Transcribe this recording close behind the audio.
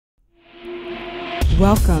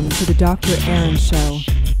Welcome to the Dr. Erin Show.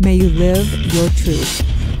 May you live your truth.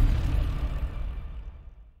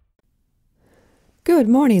 Good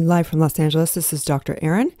morning, live from Los Angeles. This is Dr.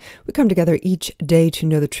 Erin. We come together each day to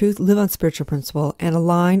know the truth, live on spiritual principle, and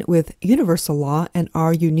align with universal law and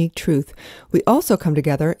our unique truth. We also come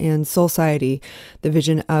together in Soulciété, the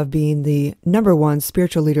vision of being the #1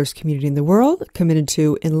 spiritual leaders community in the world, committed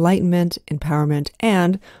to enlightenment, empowerment,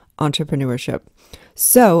 and entrepreneurship.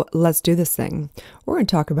 So let's do this thing. We're going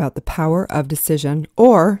to talk about the power of decision,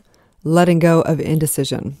 or letting go of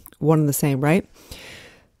indecision. One and the same, right?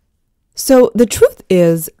 So the truth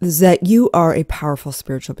is that you are a powerful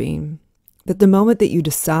spiritual being. That the moment that you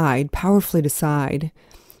decide, powerfully decide,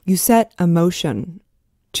 you set a motion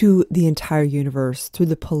to the entire universe through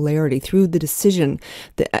the polarity, through the decision,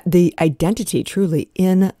 the identity truly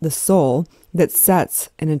in the soul that sets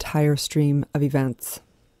an entire stream of events.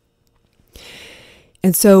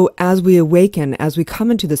 And so as we awaken, as we come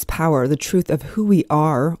into this power, the truth of who we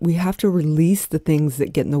are, we have to release the things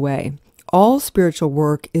that get in the way. All spiritual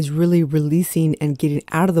work is really releasing and getting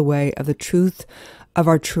out of the way of the truth of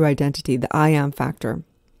our true identity, the I am factor.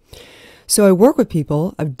 So I work with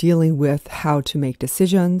people of dealing with how to make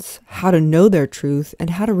decisions, how to know their truth, and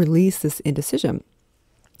how to release this indecision.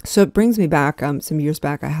 So it brings me back, some years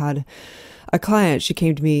back, I had a client. She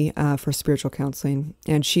came to me for spiritual counseling,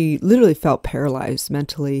 and she literally felt paralyzed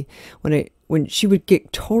mentally when she would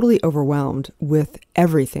get totally overwhelmed with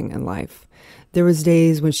everything in life. There was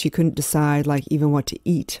days when she couldn't decide, like, even what to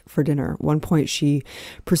eat for dinner. At one point, she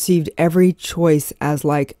perceived every choice as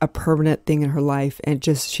like a permanent thing in her life, and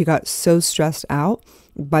she got so stressed out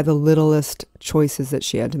by the littlest choices that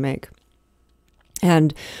she had to make.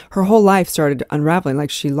 And her whole life started unraveling.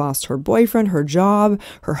 Like, she lost her boyfriend, her job,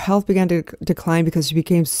 her health began to decline because she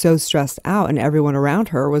became so stressed out. And everyone around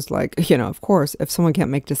her was like, of course, if someone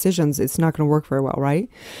can't make decisions, it's not going to work very well, right?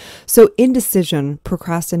 So indecision,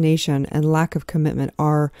 procrastination, and lack of commitment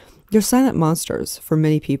they're silent monsters for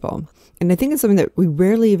many people. And I think it's something that we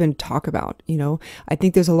rarely even talk about. I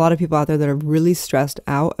think there's a lot of people out there that are really stressed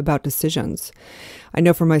out about decisions. I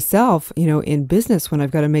know for myself, in business, when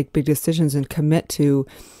I've got to make big decisions and commit to,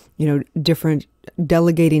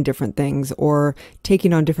 delegating different things or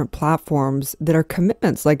taking on different platforms that are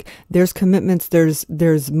commitments. Like, there's commitments,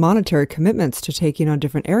 there's monetary commitments to taking on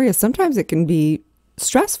different areas. Sometimes it can be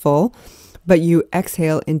stressful, but you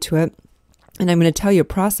exhale into it. And I'm going to tell you a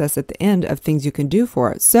process at the end of things you can do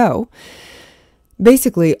for it. So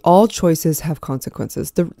basically, all choices have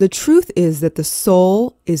consequences. The truth is that the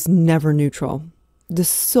soul is never neutral. The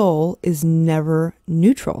soul is never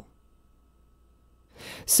neutral.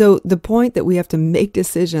 So the point that we have to make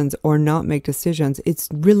decisions or not make decisions, it's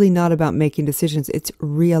really not about making decisions. It's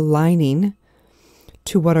realigning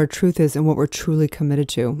to what our truth is and what we're truly committed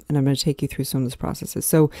to. And I'm going to take you through some of those processes.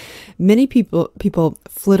 So many people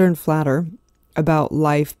flitter and flatter about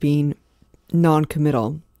life being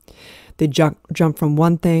non-committal. They jump from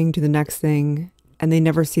one thing to the next thing, and they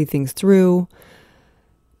never see things through.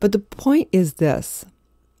 But the point is this,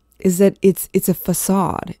 is that it's a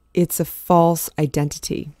facade. It's a false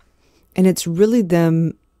identity. And it's really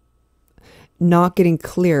them not getting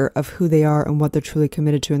clear of who they are and what they're truly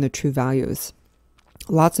committed to and their true values.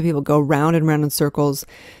 Lots of people go round and round in circles,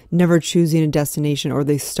 never choosing a destination, or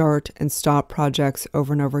they start and stop projects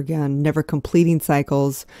over and over again, never completing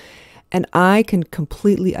cycles. And I can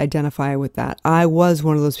completely identify with that. I was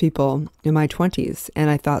one of those people in my 20s, and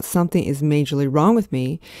I thought something is majorly wrong with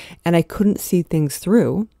me, and I couldn't see things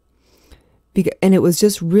through. And it was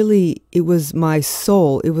just really, it was my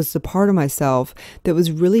soul, it was the part of myself that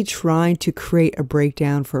was really trying to create a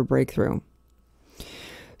breakdown for a breakthrough.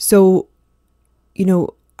 So,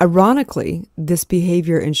 ironically, this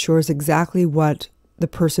behavior ensures exactly what the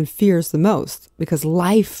person fears the most, because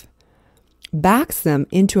life backs them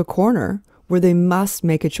into a corner where they must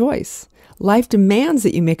make a choice. Life demands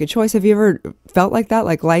that you make a choice. Have you ever felt like that?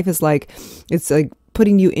 Like, life is like, it's like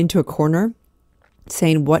putting you into a corner,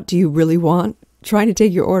 saying, what do you really want? Trying to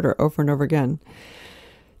take your order over and over again.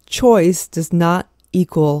 Choice does not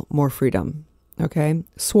equal more freedom. Okay.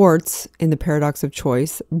 Swartz, in The Paradox of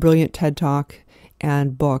Choice, brilliant TED Talk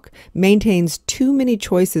and book, maintains too many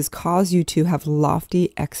choices cause you to have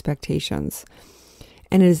lofty expectations.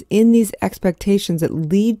 And it is in these expectations that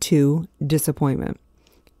lead to disappointment.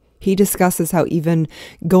 He discusses how even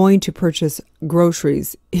going to purchase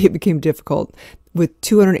groceries, it became difficult with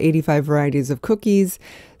 285 varieties of cookies,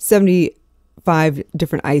 75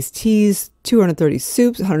 different iced teas, 230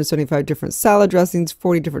 soups, 175 different salad dressings,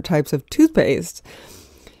 40 different types of toothpaste.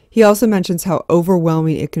 He also mentions how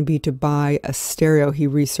overwhelming it can be to buy a stereo. He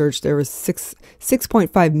researched there was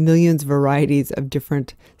 6.5 million varieties of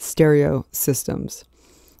different stereo systems.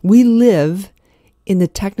 We live in the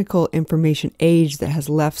technical information age that has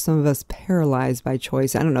left some of us paralyzed by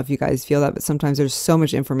choice. I don't know if you guys feel that, but sometimes there's so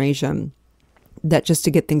much information that just to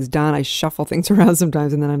get things done, I shuffle things around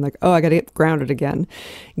sometimes, and then I'm like, oh, I got to get grounded again,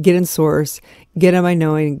 get in source, get in my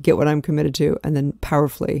knowing, get what I'm committed to, and then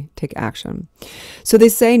powerfully take action. So they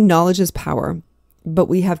say knowledge is power, but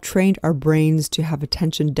we have trained our brains to have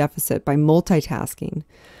attention deficit by multitasking.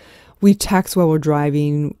 We text while we're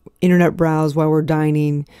driving, internet browse while we're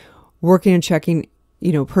dining, working and checking,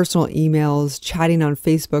 personal emails, chatting on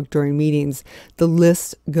Facebook during meetings. The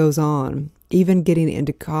list goes on. Even getting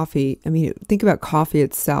into coffee. I mean, think about coffee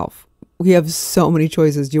itself. We have so many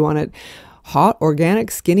choices. Do you want it hot,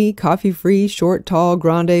 organic, skinny, coffee-free, short, tall,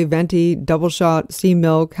 grande, venti, double shot, steamed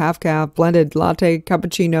milk, half calf, blended, latte,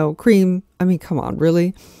 cappuccino, cream? I mean, come on,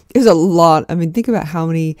 really? There's a lot. I mean, think about how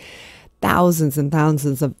many thousands and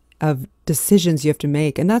thousands of decisions you have to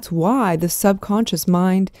make. And that's why the subconscious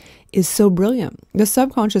mind is so brilliant. The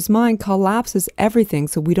subconscious mind collapses everything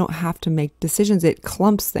so we don't have to make decisions. It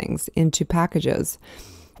clumps things into packages,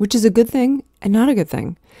 which is a good thing and not a good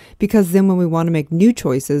thing. Because then when we want to make new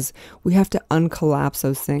choices, we have to uncollapse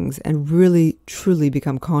those things and really, truly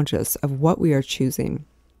become conscious of what we are choosing.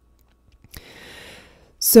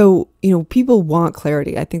 So, people want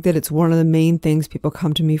clarity. I think that it's one of the main things people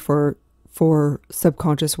come to me for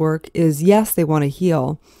subconscious work is, yes, they want to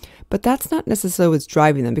heal, but that's not necessarily what's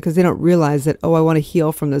driving them, because they don't realize that, oh, I want to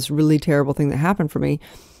heal from this really terrible thing that happened for me.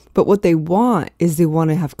 But what they want is they want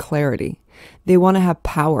to have clarity. They want to have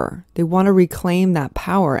power. They want to reclaim that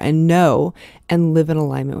power and know and live in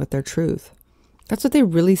alignment with their truth. That's what they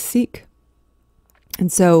really seek.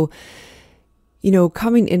 And so,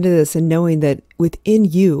 coming into this and knowing that within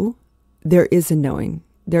you, there is a knowing.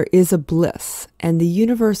 There is a bliss, and the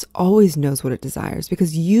universe always knows what it desires,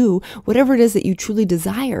 because whatever it is that you truly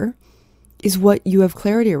desire is what you have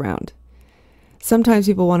clarity around. Sometimes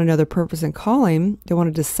people want to know their purpose and calling. They want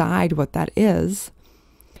to decide what that is,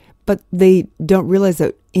 but they don't realize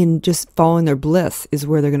that in just following their bliss is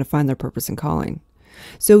where they're going to find their purpose and calling.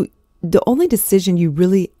 So the only decision you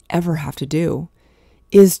really ever have to do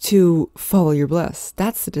is to follow your bliss.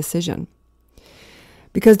 That's the decision.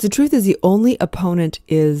 Because the truth is, the only opponent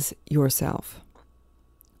is yourself.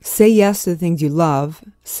 Say yes to the things you love.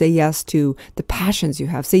 Say yes to the passions you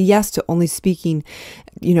have. Say yes to only speaking,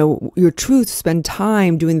 your truth. Spend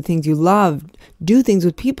time doing the things you love. Do things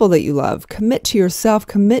with people that you love. Commit to yourself.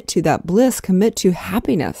 Commit to that bliss. Commit to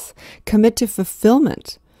happiness. Commit to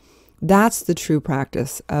fulfillment. That's the true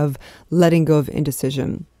practice of letting go of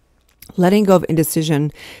indecision. Letting go of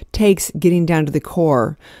indecision takes getting down to the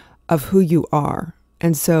core of who you are.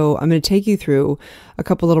 And so I'm going to take you through a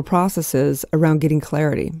couple little processes around getting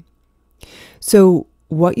clarity. So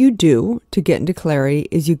what you do to get into clarity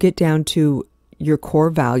is you get down to your core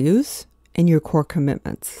values and your core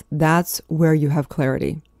commitments. That's where you have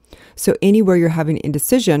clarity. So anywhere you're having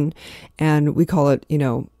indecision, and we call it,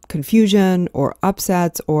 confusion or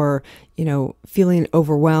upsets or, feeling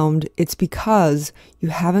overwhelmed, it's because you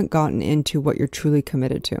haven't gotten into what you're truly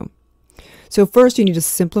committed to. So first you need to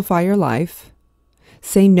simplify your life.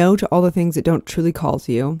 Say no to all the things that don't truly call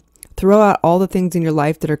to you. Throw out all the things in your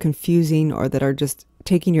life that are confusing or that are just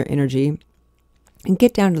taking your energy. And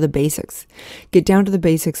get down to the basics. Get down to the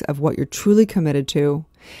basics of what you're truly committed to,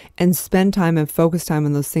 and spend time and focus time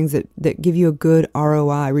on those things that give you a good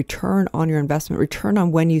ROI, return on your investment, return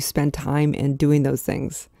on when you spend time in doing those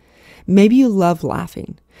things. Maybe you love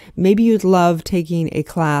laughing. Maybe you'd love taking a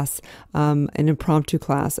class, an impromptu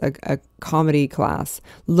class, a comedy class,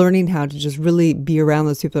 learning how to just really be around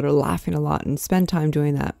those people that are laughing a lot and spend time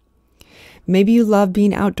doing that. Maybe you love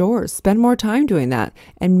being outdoors. Spend more time doing that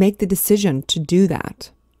and make the decision to do that.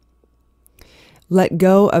 Let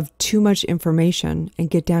go of too much information and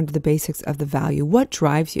get down to the basics of the value. What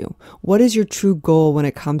drives you? What is your true goal when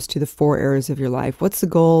it comes to the 4 areas of your life? What's the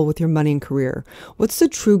goal with your money and career? What's the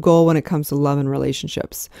true goal when it comes to love and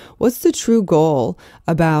relationships? What's the true goal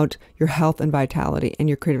about your health and vitality and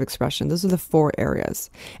your creative expression? Those are the 4 areas.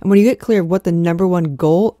 And when you get clear of what the number one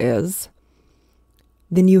goal is,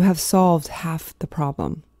 then you have solved half the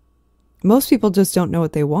problem. Most people just don't know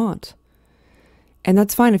what they want. And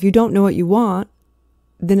that's fine. If you don't know what you want,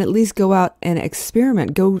 then at least go out and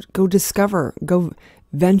experiment, go discover, go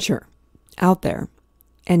venture out there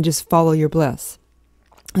and just follow your bliss.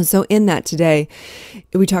 And so in that today,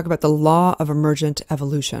 we talk about the law of emergent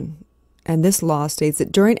evolution. And this law states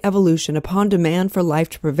that during evolution, upon demand for life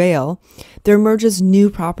to prevail, there emerges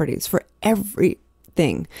new properties for every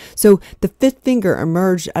thing. So the fifth finger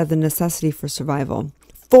emerged out of the necessity for survival.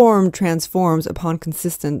 Form transforms upon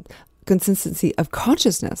consistency of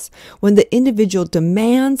consciousness. When the individual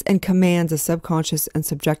demands and commands a subconscious and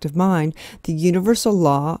subjective mind, the universal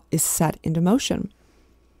law is set into motion.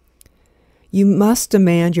 You must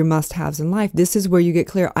demand your must-haves in life. This is where you get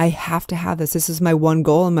clear. I have to have this. This is my one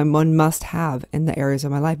goal and my one must-have in the areas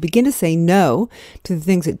of my life. Begin to say no to the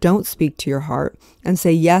things that don't speak to your heart and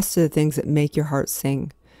say yes to the things that make your heart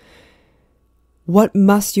sing. What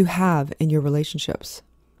must you have in your relationships?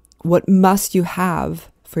 What must you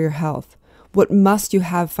have for your health? What must you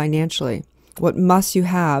have financially? What must you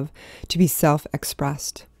have to be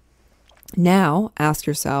self-expressed? Now ask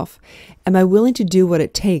yourself, am I willing to do what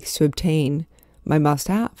it takes to obtain my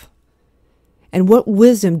must-have? And what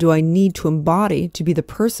wisdom do I need to embody to be the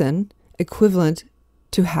person equivalent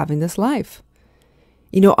to having this life?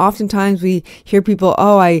 You know, oftentimes we hear people,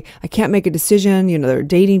 oh, I can't make a decision. You know, they're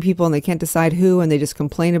dating people and they can't decide who, and they just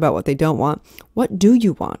complain about what they don't want. What do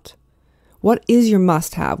you want? What is your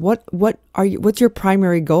must-have? What's your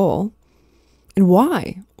primary goal? And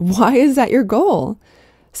why? Why is that your goal?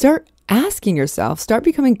 Start asking yourself, start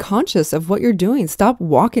becoming conscious of what you're doing. Stop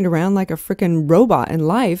walking around like a freaking robot in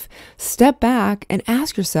life. Step back and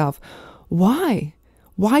ask yourself, why?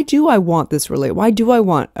 Why do I want this relationship? Why do I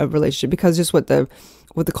want a relationship? Because just what the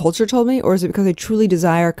culture told me? Or is it because I truly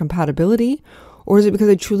desire compatibility? Or is it because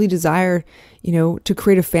I truly desire, to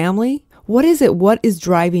create a family? What is it? What is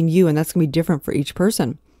driving you? And that's going to be different for each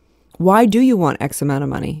person. Why do you want X amount of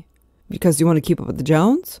money? Because you want to keep up with the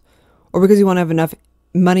Jones? Or because you want to have enough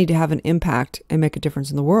money to have an impact and make a difference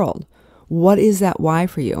in the world? What is that why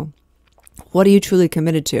for you? What are you truly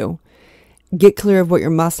committed to? Get clear of what your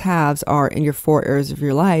must-haves are in your 4 areas of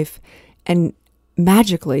your life, and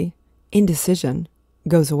magically, indecision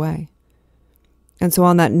goes away. And so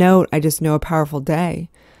on that note, I just know a powerful day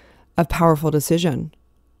of powerful decision,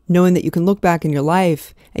 knowing that you can look back in your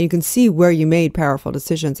life and you can see where you made powerful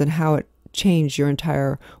decisions and how it changed your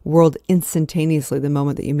entire world instantaneously the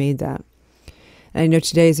moment that you made that. And I know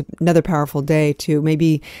today is another powerful day to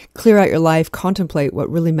maybe clear out your life, contemplate what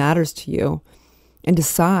really matters to you, and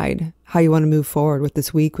decide how you want to move forward with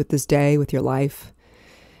this week, with this day, with your life.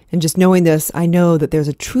 And just knowing this, I know that there's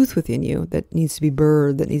a truth within you that needs to be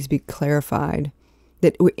birthed, that needs to be clarified,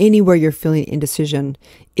 that anywhere you're feeling indecision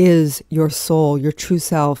is your soul, your true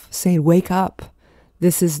self saying, wake up.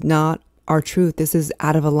 This is not our truth. This is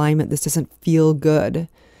out of alignment. This doesn't feel good.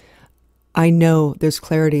 I know there's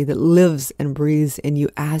clarity that lives and breathes in you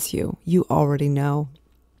as you already know.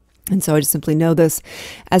 And so I just simply know this.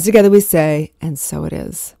 As together we say, and so it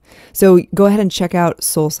is. So go ahead and check out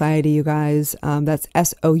Soulciété, you guys. That's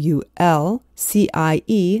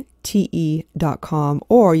SOULCIETE.com,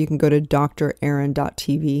 or you can go to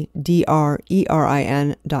drerin.tv,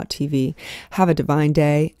 DRERIN.tv. Have a divine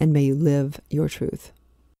day, and may you live your truth.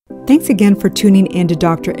 Thanks again for tuning in to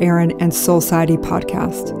Dr. Erin and Soulciété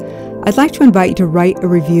podcast. I'd like to invite you to write a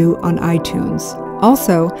review on iTunes.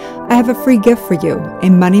 Also, I have a free gift for you, a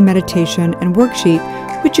money meditation and worksheet,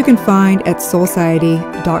 which you can find at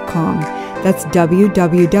soulciété.com. That's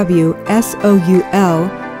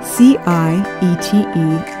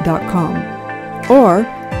www.soulciete.com. Or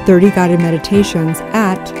 30 guided meditations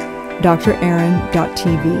at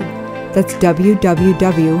drerin.tv. That's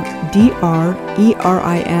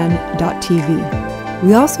www.drerin.tv.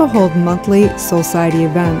 We also hold monthly Soulciété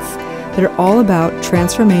events that are all about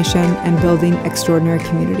transformation and building extraordinary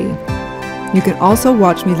community. You can also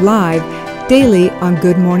watch me live daily on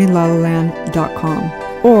goodmorninglalaland.com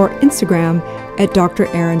or Instagram at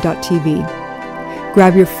drerin.tv.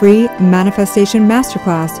 Grab your free manifestation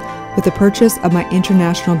masterclass with the purchase of my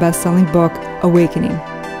international best-selling book, Awakening,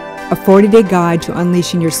 a 40-day guide to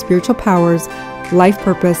unleashing your spiritual powers, life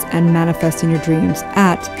purpose, and manifesting your dreams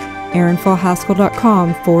at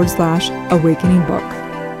erinfallhaskell.com/awakening book.